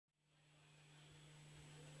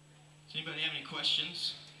Does anybody have any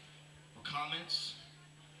questions or comments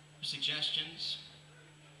or suggestions,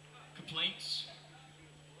 complaints?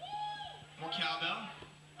 More cowbell?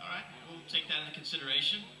 All right, we'll take that into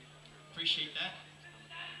consideration. Appreciate that.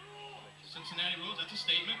 Cincinnati rules, that's a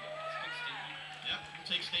statement. Yep,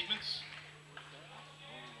 we'll take statements.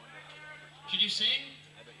 Should you sing?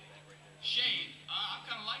 Shave. I'm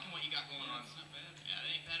kind of liking what you got going on. It's not bad. Yeah,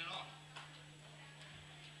 it ain't bad at all.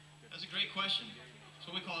 That's a great question. It's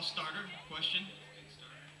what we call a starter question.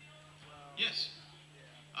 Yes.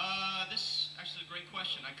 This actually is a great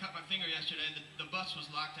question. I cut my finger yesterday. The bus was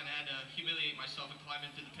locked and I had to humiliate myself and climb in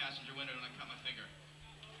through the passenger window and I cut my finger.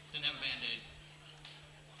 Didn't have a Band-Aid.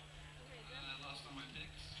 I lost all my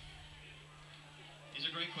picks. These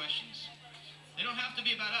are great questions. They don't have to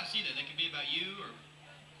be about us either. They can be about you or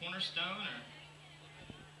Cornerstone or...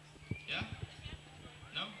 Yeah?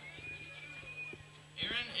 No?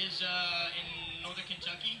 Aaron is in northern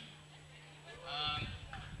Kentucky.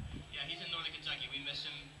 Yeah, he's in northern Kentucky. We miss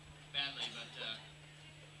him badly, but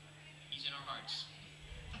he's in our hearts.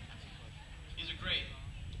 These are great.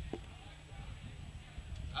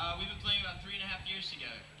 We've been playing about 3.5 years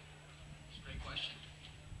together. It's a great question.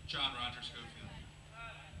 John Roger Schofield.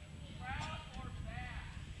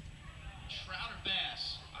 Trout or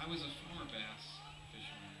bass? I was a former bass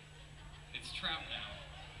fisherman. It's trout now.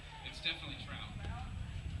 It's definitely trout.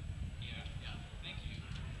 Yeah. Yeah. Thank you.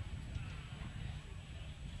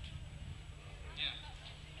 Yeah.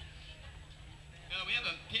 We have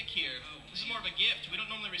a pick here. This is more of a gift. We don't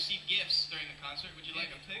normally receive gifts during the concert. Would you like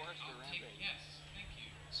a pick? I'll take it. Yes. Thank you.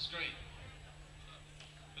 This is great.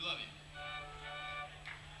 We love you.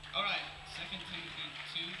 All right. Second Timothy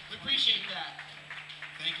 2. We appreciate that.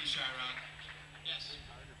 Thank you, Chiron. Yes.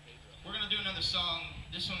 We're going to do another song.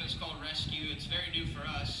 This one is called Rescue. It's very new for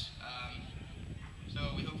us. So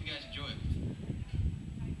we hope you guys enjoy it.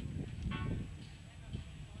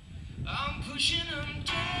 I'm pushing them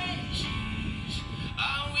daisies.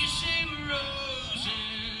 I wish they were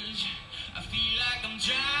roses. I feel like I'm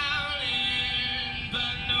drowning,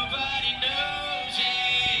 but nobody knows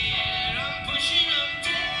it. I'm pushing them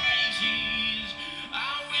daisies.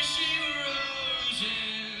 I wish they were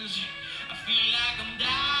roses. I feel like I'm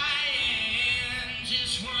dying.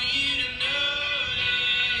 Just want you to know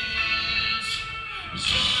this.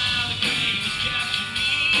 Somehow the grave has captured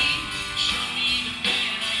me. Show me the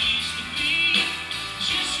man I used to be.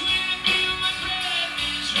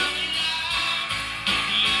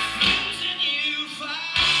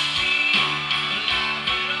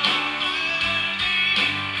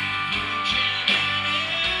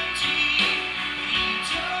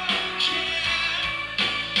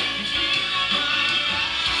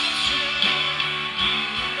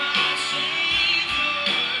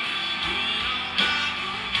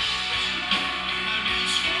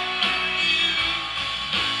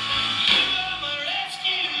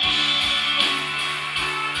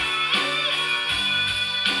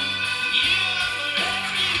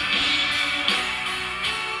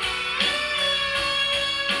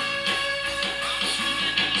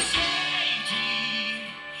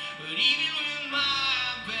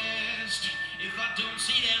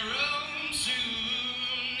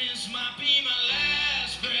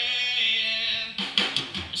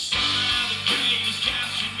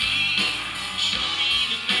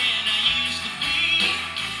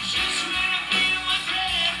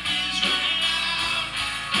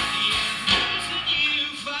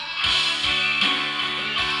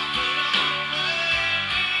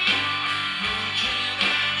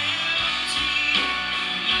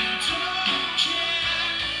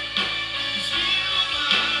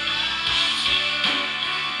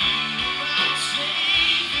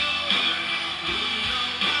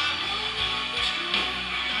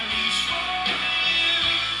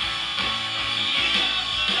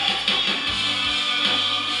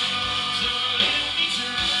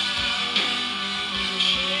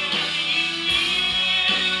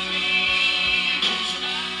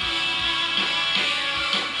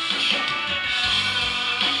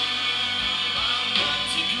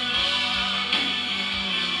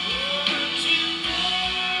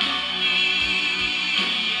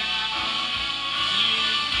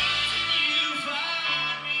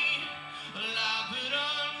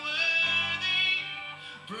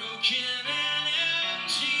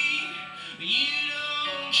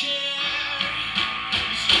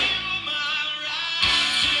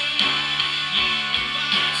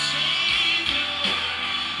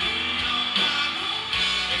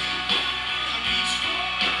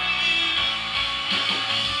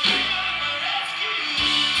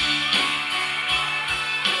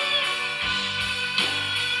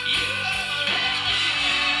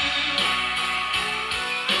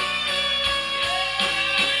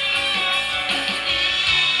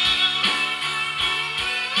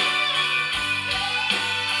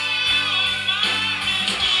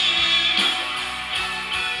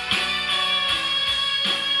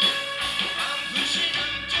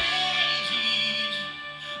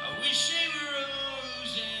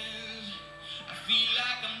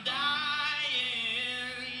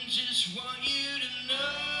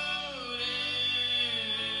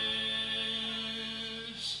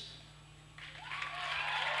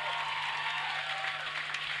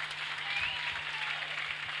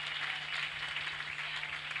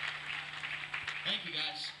 you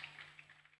guys.